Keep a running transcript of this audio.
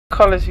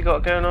colours you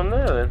got going on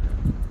there then?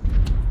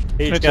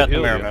 He's got the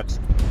Merrimacs.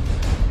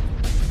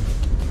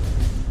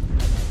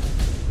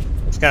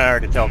 It's kind of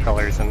hard to tell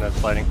colors in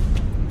this lighting.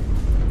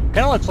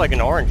 Kind of looks like an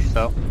orange,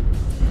 though.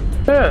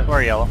 Yeah.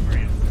 Or yellow.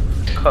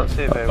 Can't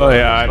see it very well. well. Oh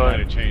yeah, I might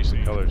have changed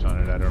the colors on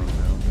it. I don't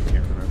know. I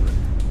can't remember.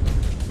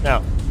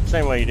 No,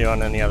 same way you do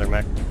on any other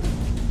mech.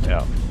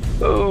 Yeah.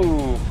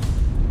 Ooh.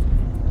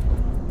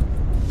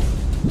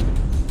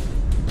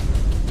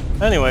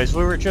 Anyways,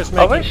 we were just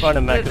making fun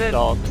of Mech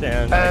Assault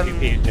and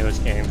IPP's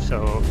newest game,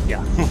 so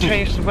yeah.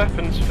 Change the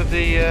weapons for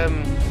the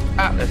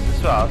Atlas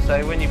as well,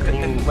 so when you put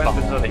different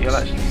weapons on it, you'll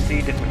actually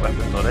see different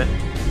weapons on it.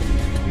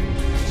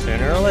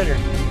 Sooner or later.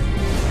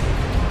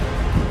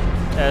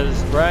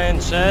 As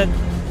Brian said,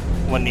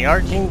 when the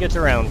art team gets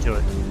around to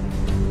it.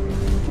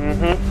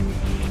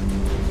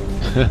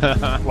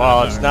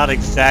 Well, it's not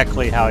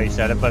exactly how he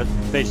said it, but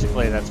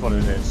basically that's what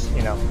it is,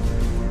 you know.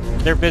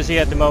 They're busy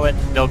at the moment,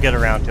 they'll get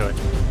around to it.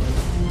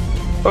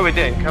 What are we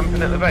doing?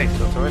 Camping at the base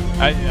or something?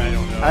 I don't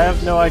know. I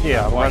have no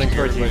idea. I'm running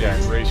towards you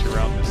guys. Race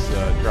around this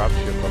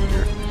dropship up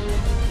here.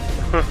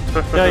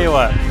 Tell you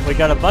what, we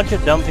got a bunch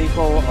of dumb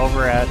people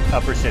over at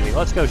Upper City.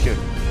 Let's go shoot.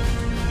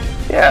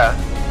 Yeah.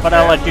 But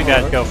I'll let you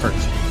guys go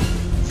first.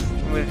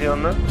 I'm with you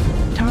on that.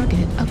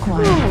 Target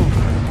acquired.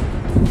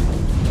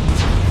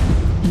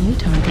 New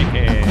target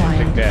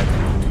acquired. Take that.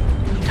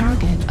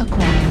 Target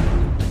acquired.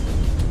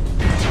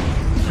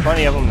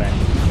 Plenty of them there.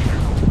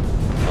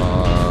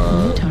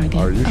 New target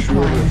Are you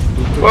sure?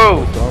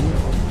 Whoa!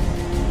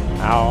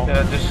 Ow.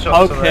 Yeah, just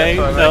shot okay,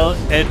 so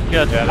it's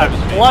just a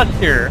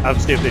cluster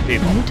of stupid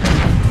people. New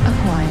target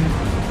acquired.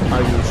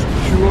 Are you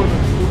sure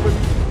that's stupid?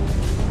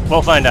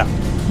 We'll find out.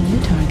 New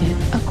target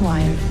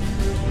acquired.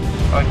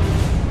 I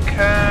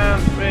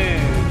can't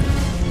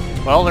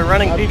move. Well, they're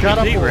running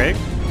PGC rigs.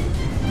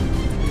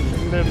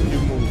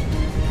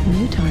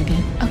 New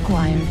target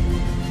acquired.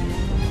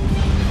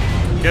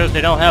 Shows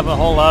they don't have a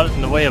whole lot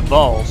in the way of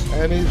balls.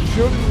 And he's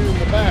shooting you in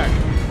the back. I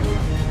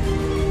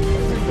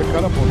think the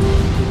catapult.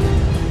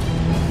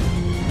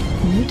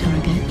 New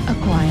target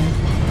acquired.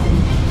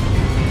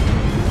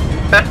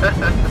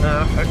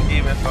 Fuck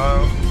you,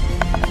 missile.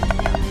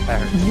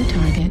 New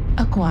target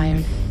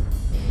acquired.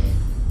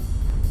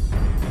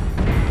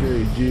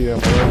 Okay, GM,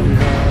 what do we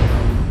have?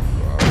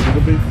 A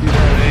little bit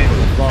behind.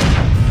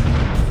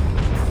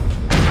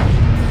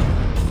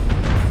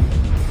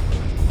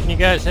 Can you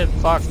guys hit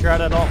Foxtrot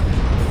at all?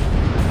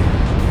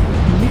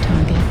 New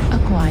target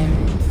acquired.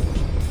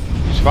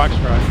 Use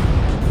Foxtrot.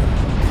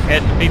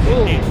 It's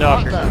PPT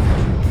Stalker.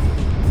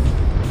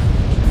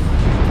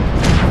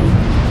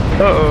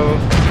 Uh-oh.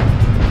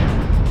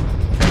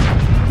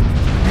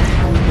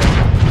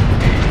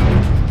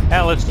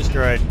 Atlas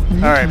destroyed.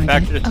 Alright,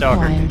 back to the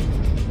Stalker. Acquired.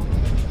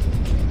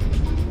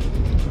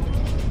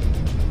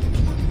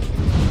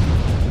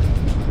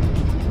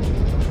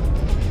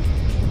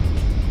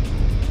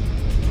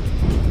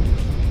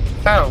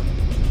 Ow.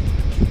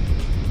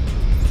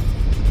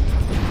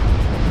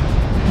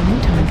 New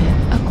target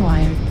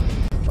acquired.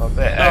 I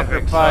bet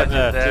Stalker 5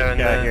 there this and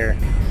guy here.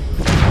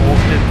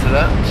 walked into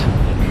that.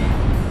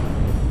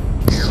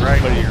 You're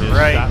right, you're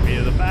right. Shot me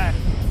in the back.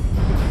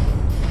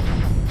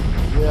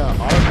 Yeah,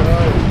 our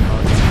guy.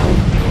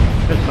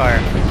 Good fire.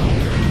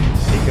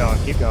 Keep going,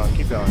 keep going,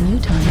 keep going. New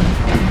target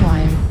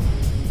acquired.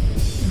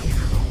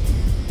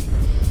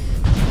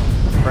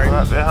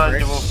 Right behind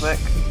you, Wolfneck.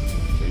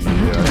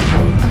 New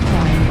target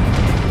acquired.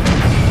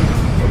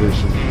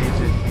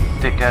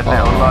 Dickhead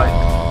little light.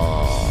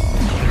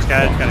 This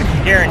guy's got a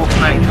guarantee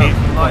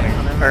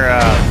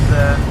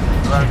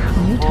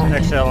New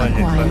target XL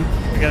engine, but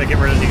acquired. we gotta get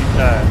rid of these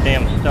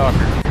damn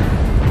stalkers.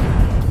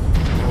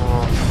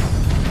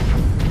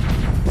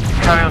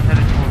 Carry on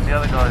heading towards the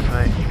other guys,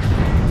 mate.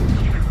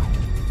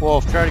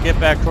 Wolf, try to get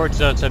back towards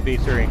us at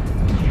B3.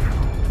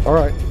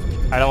 Alright.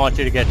 I don't want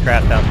you to get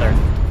trapped out there.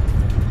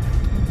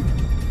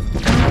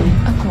 Target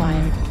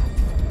acquired.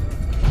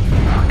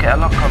 Get a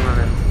lock on with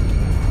him.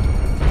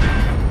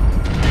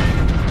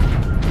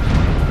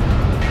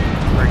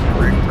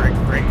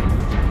 Break.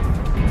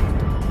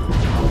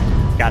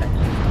 Got it.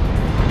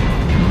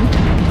 New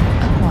target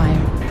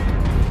acquired.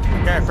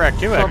 Cataphract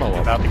 2 actually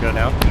about to go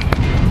down.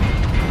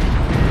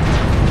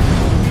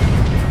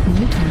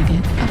 New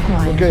target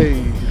acquired. Okay,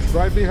 he's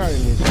right behind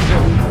me.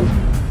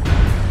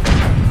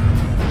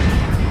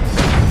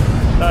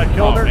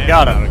 Shoulder, man,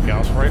 got him.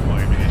 Gauss rifle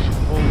ammunition.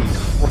 Holy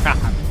crap.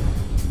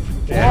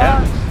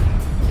 Yeah.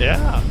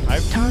 Yeah,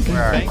 I've Target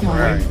been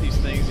acquired. these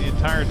things the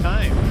entire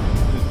time.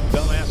 The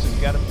dumbass has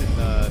got up in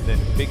that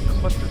big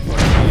cluster at the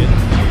end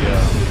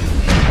of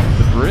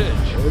the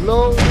bridge.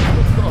 Hello,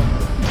 Mr.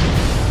 Stalker.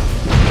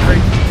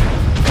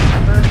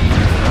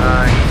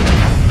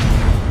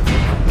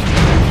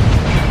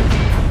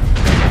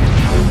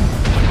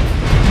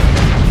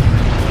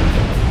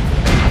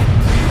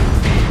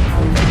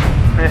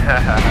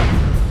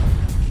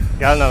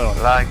 Got another one.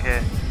 Like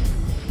it.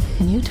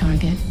 New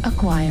target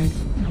acquired.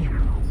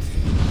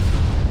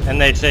 And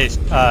they'd say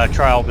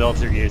trial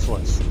builds are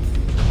useless.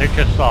 They're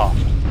just soft.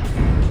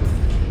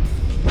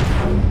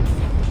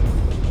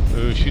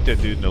 Ooh, shoot that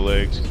dude in the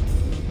legs.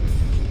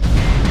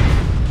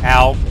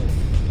 Ow.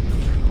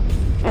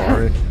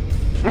 Sorry.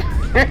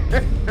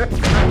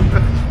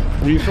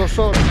 We so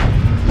sorry.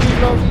 We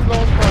love you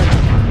long time.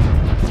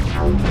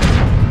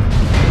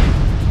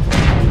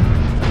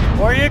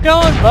 Where you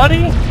going,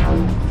 buddy?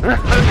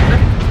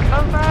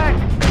 Come back!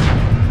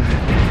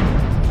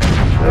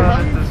 We're Oh,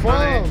 having this is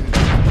funny. fun.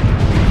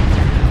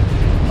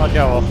 I'll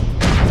go.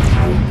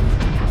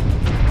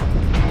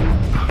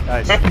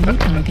 Nice. New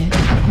target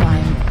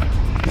acquired.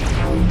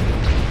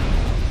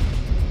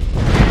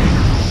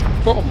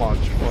 So much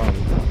fun.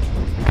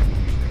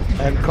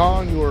 And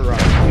Con, you were right.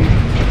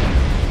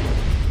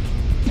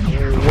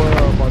 There were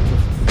a bunch of...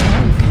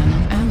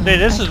 See,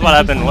 this is what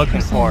I've been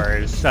looking for,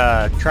 is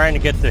trying to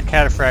get the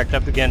Cataphract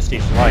up against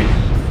these lights.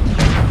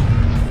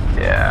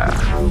 Yeah.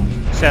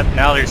 Except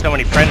now there's so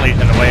many friendlies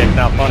in the way, it's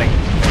not funny.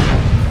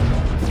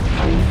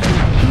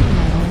 Heat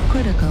level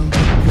critical.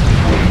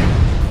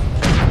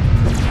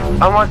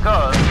 Oh my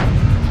god.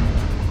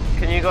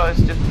 Can you guys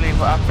just believe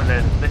what happened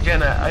then? The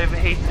Jenner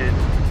overheated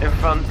in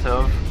front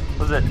of,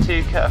 was it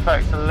 2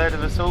 Cataphracts and a load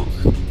of assaults?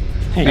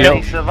 And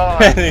he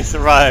survived. He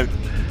survived.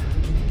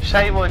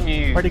 Shame on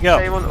you. Where'd he go?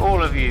 Shame on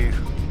all of you.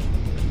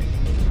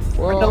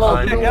 Well, the little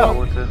I thing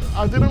didn't, go?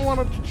 I didn't want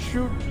to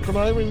shoot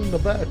conniving in the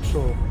back,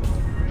 so...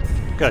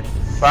 Good.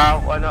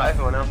 Well, why not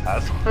everyone else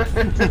has?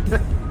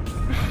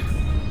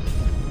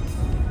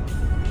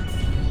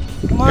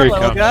 Come on, Here he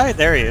little comes. guy.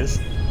 There he is.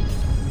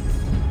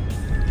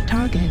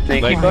 Target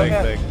Leg, Leg, acquired.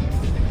 leg, leg.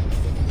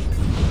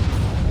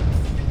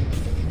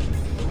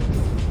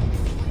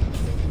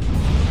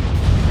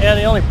 Yeah,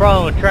 the only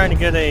problem with trying to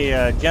get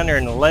a Jenner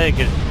in the leg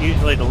is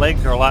usually the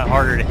legs are a lot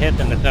harder to hit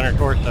than the center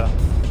torso.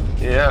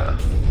 Yeah.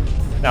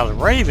 Now the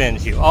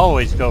Ravens, you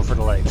always go for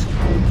the legs.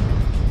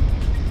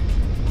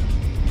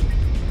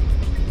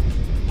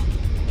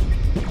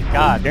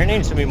 God, there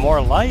needs to be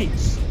more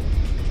lights.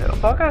 Little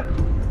bugger.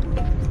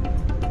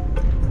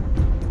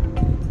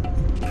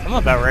 I'm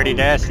about ready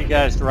to ask you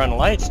guys to run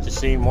lights to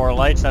see more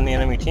lights on the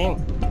enemy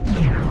team.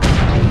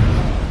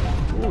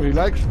 Oh, he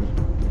likes me.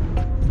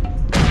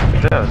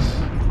 It does.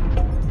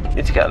 You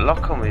need to get a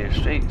lock on with your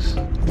streaks.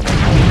 Go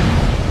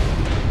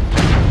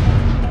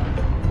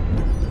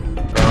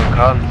on,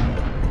 Con.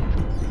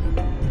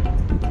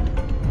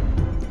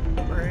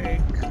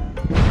 Break.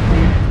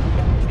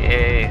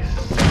 Yes.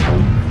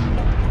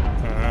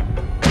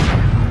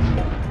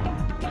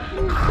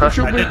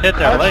 Shoot I me. just hit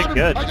their leg got him.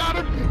 good. I got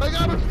him! I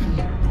got him!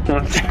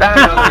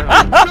 Stand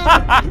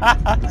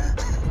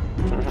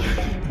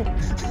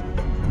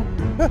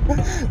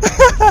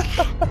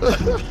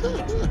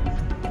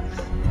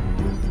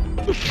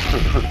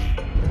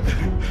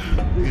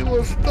He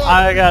was stuck.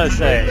 I gotta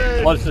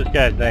say, what's this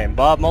guy's name?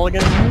 Bob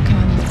Mulligan? Fire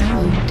cannon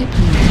ammo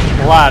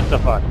depleted. Lots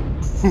of fun.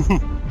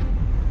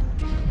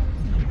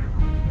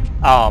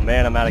 Oh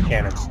man, I'm out of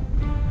cannons.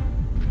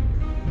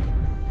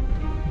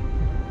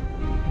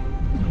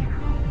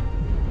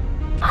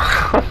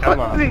 Come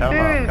on,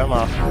 come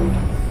on.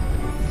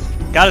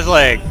 Got his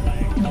leg.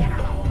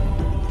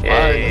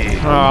 Yay.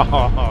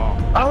 Oh.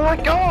 Oh my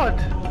god!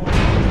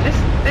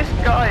 This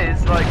guy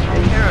is like a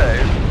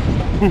hero.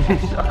 I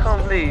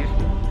can't believe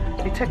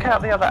he took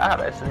out the other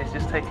Atlas and he's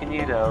just taking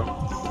you down.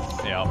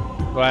 Yeah.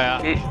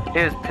 Well, He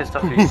was pissed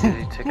off at you because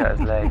he took out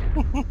his leg.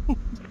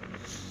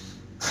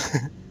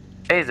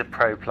 He's a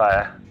pro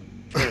player.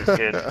 He was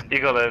good. You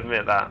gotta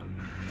admit that.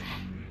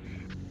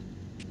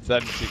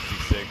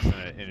 766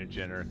 in a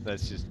Jenner.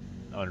 That's just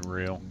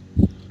unreal.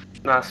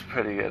 That's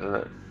pretty good, isn't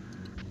it?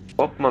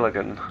 Bob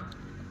Mulligan.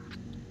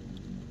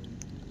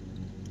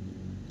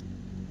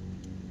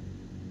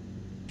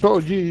 So,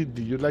 G,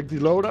 do you like the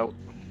loadout?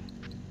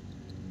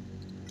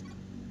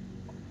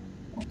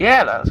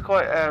 Yeah, that's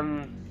quite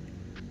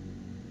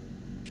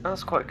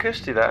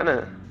cushy, that, isn't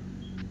it?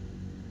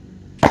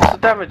 What's the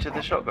damage of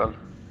the shotgun?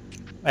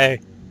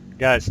 Hey,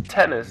 guys.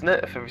 10, isn't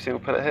it? If every single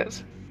pellet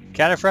hits.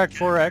 Cataphract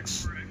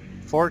 4X,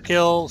 4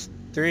 kills,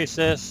 3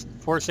 assists,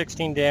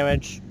 416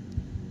 damage,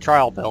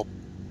 trial build.